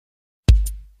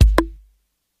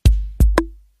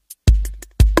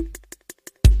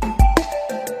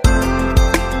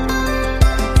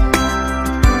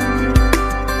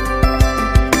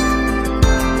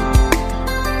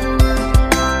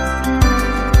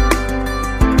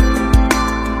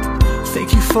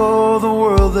for the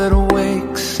world that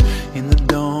awakes in the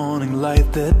dawning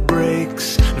light that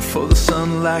breaks, and for the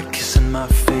sunlight kissing my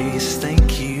face.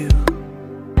 Thank you.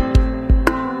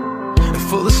 And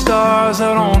for the stars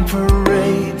out on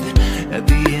parade at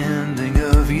the ending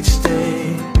of each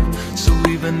day. So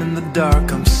even in the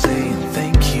dark I'm saying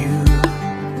thank you.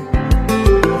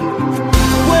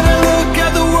 When I look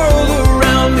at the world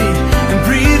around me and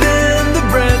breathe in the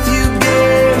breath you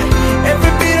gave,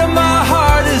 every beat of my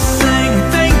heart is saying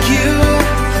thank you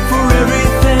for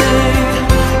everything.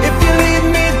 If you lead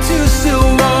me to still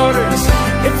waters,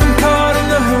 if I'm caught in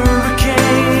the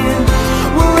hurricane,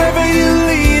 wherever you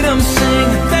lead I'm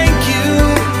saying thank you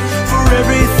for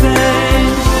everything.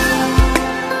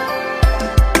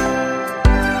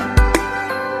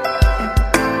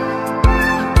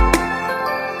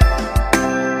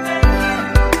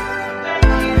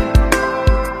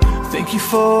 Thank you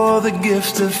for the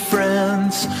gift of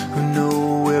friends who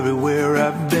know everywhere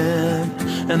I've been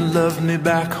and loved me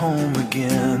back home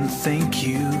again. Thank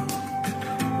you.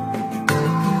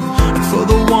 And for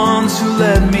the ones who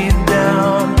let me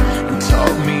down and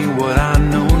taught me what I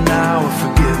know now of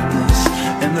forgiveness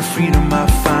and the freedom I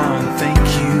found. Thank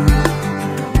you.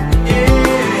 Yeah.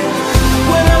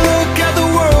 When I look at the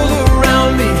world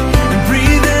around me and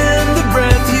breathe in the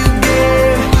breath you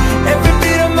gave, every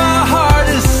beat of my heart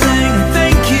is saying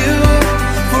thank you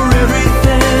for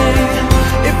everything.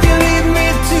 If you lead me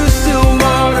to still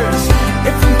waters,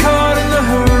 if I'm caught in the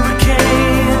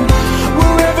hurricane,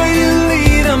 wherever you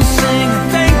lead I'm saying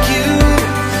thank you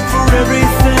for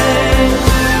everything.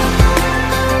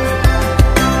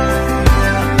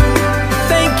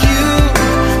 Thank you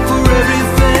for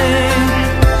everything.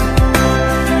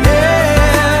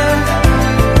 Yeah.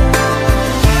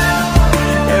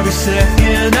 Every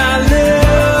second I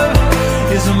live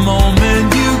is a moment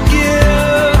you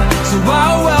give, so I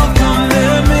welcome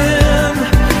them in,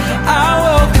 I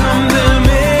welcome them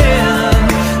in.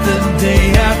 The day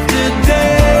after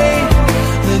day,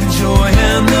 the joy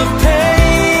and the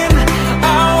pain,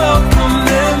 I welcome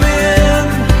them in,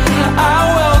 I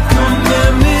welcome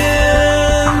them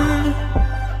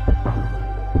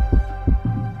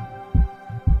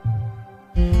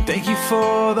in. Thank you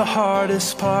for the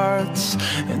hardest parts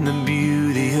and the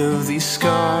beauty of these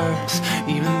scars,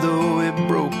 even though it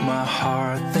broke my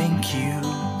heart. Thank you.